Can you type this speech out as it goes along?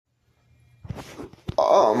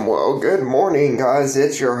Well, good morning, guys.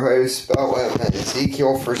 It's your host, Bella and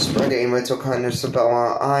Ezekiel for Spreading Mental Kindness of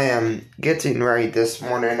Bella. I am getting ready this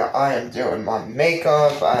morning. I am doing my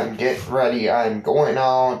makeup. I'm getting ready. I'm going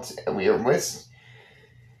out. We are with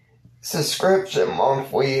Subscription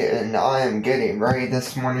Monthly, and I am getting ready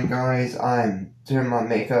this morning, guys. I'm doing my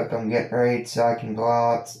makeup. I'm getting ready so I can go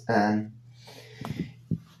out and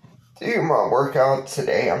do my workout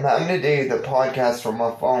today. I'm having to do the podcast from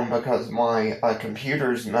my phone because my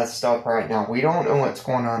computer's messed up right now. We don't know what's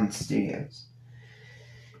going on in the studios.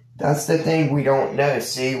 That's the thing we don't know.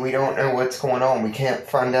 See, we don't know what's going on. We can't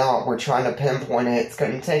find out. We're trying to pinpoint it. It's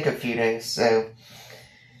going to take a few days, so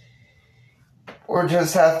we'll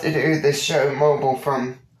just have to do this show mobile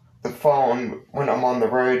from the phone when I'm on the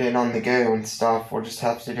road and on the go and stuff. We'll just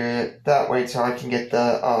have to do it that way so I can get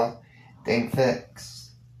the thing fixed.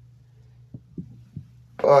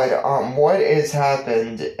 But what has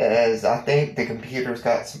happened is I think the computer's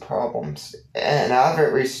got some problems, and I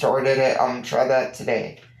haven't restarted it. I'm going to try that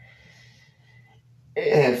today.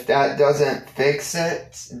 If that doesn't fix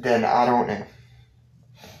it, then I don't know.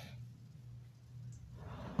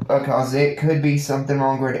 Because it could be something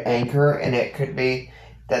wrong with Anchor, and it could be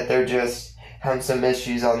that they're just having some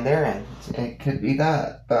issues on their end. It could be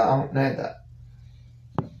that, but I don't know that.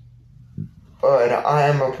 But I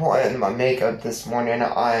am applying my makeup this morning.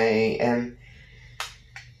 I am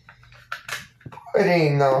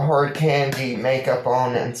putting the hard candy makeup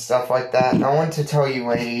on and stuff like that. And I want to tell you,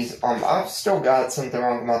 ladies, I've still got something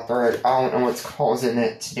wrong with my throat. I don't know what's causing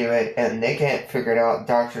it to do it, and they can't figure it out.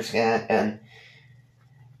 Doctors can't, and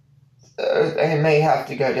they may have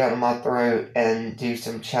to go down my throat and do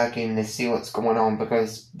some checking to see what's going on,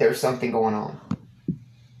 because there's something going on.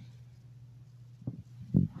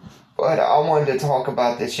 But I wanted to talk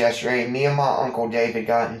about this yesterday. Me and my Uncle David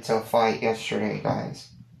got into a fight yesterday, guys.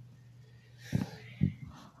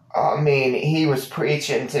 I mean, he was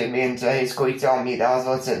preaching to me and basically telling me that I was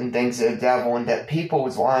listening to things of the devil and that people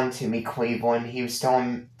was lying to me, Cleveland. He was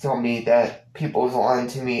telling me that people was lying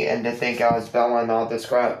to me and to think I was Bella and all this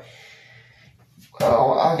crap.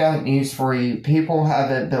 Well, I got news for you. People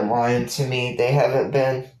haven't been lying to me. They haven't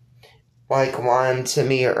been lying to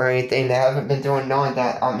me or anything. They haven't been doing none of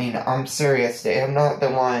that. I mean, I'm serious. They have not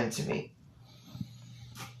been lying to me.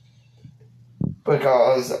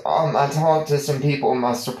 Because I talked to some people in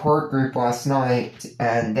my support group last night,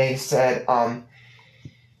 and they said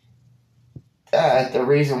that the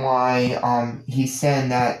reason why he's saying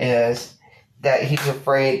that is that he's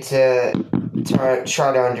afraid to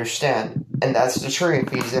try to understand. And that's the truth.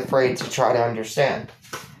 He's afraid to try to understand.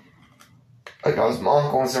 Because my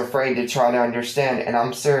uncle's afraid to try to understand, and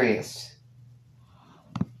I'm serious.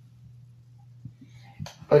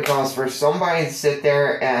 Because for somebody to sit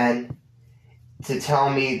there and to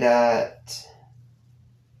tell me that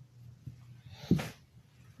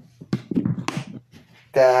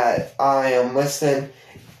I am listening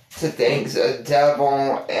to things of the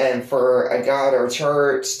devil, and for a God or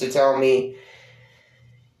church to tell me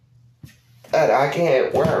that I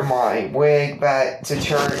can't wear my wig back to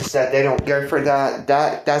church, that they don't go for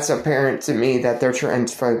that's apparent to me that they're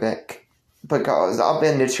transphobic. Because I've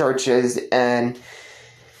been to churches, and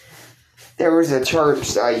there was a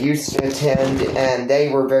church that I used to attend, and they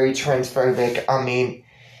were very transphobic. I mean,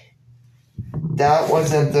 that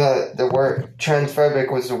wasn't the word.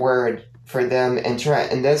 Transphobic was the word for them, and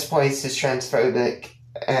this place is transphobic,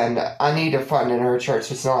 and I need to find another church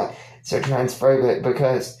that's not so transphobic,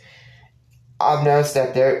 because I've noticed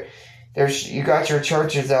that you got your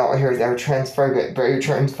churches out here that are transphobic, very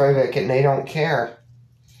transphobic, and they don't care.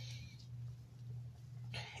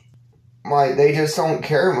 Like, they just don't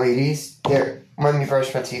care, ladies. Let me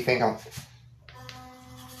brush my teeth, hang on.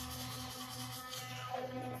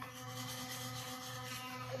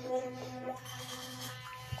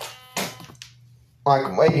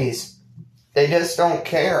 Like, ladies, they just don't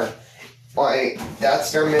care. Like,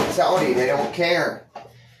 that's their mentality. They don't care.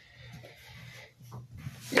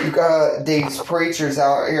 You got these preachers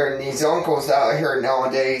out here and these uncles out here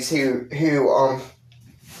nowadays who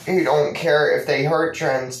don't care if they hurt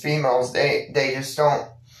trans females. They just don't.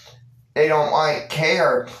 They don't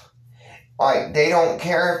care. Like, they don't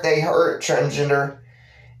care if they hurt transgender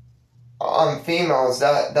females.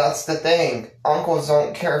 That's the thing. Uncles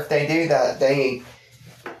don't care if they do that. They,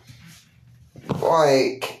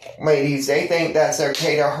 ladies, they think that's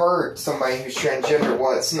okay to hurt somebody who's transgender.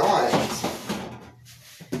 Well, it's not.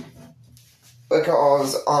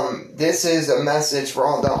 Because this is a message for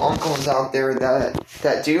all the uncles out there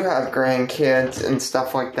that do have grandkids and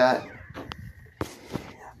stuff like that.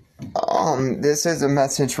 This is a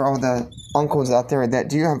message for all the uncles out there that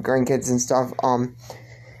do have grandkids and stuff.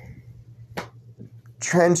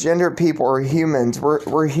 transgender people are humans.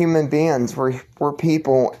 We're human beings. We're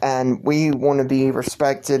people, and we want to be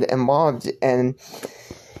respected and loved. And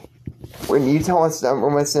when you tell us that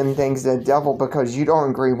we're listening to things of the devil because you don't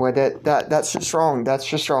agree with it, that's just wrong. That's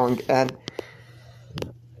just wrong. And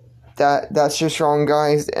that's just wrong,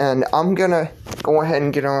 guys. And I'm gonna go ahead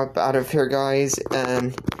and get up out of here, guys,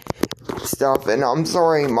 and stuff. And I'm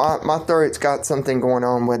sorry, my throat's got something going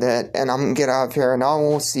on with it, and I'm gonna get out of here, and I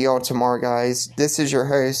will see y'all tomorrow, guys. This is your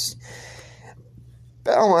host,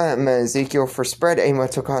 Bella and Ezekiel, for Spread a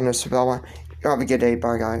Little Kindness, Bella. Y'all have a good day.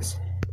 Bye, guys.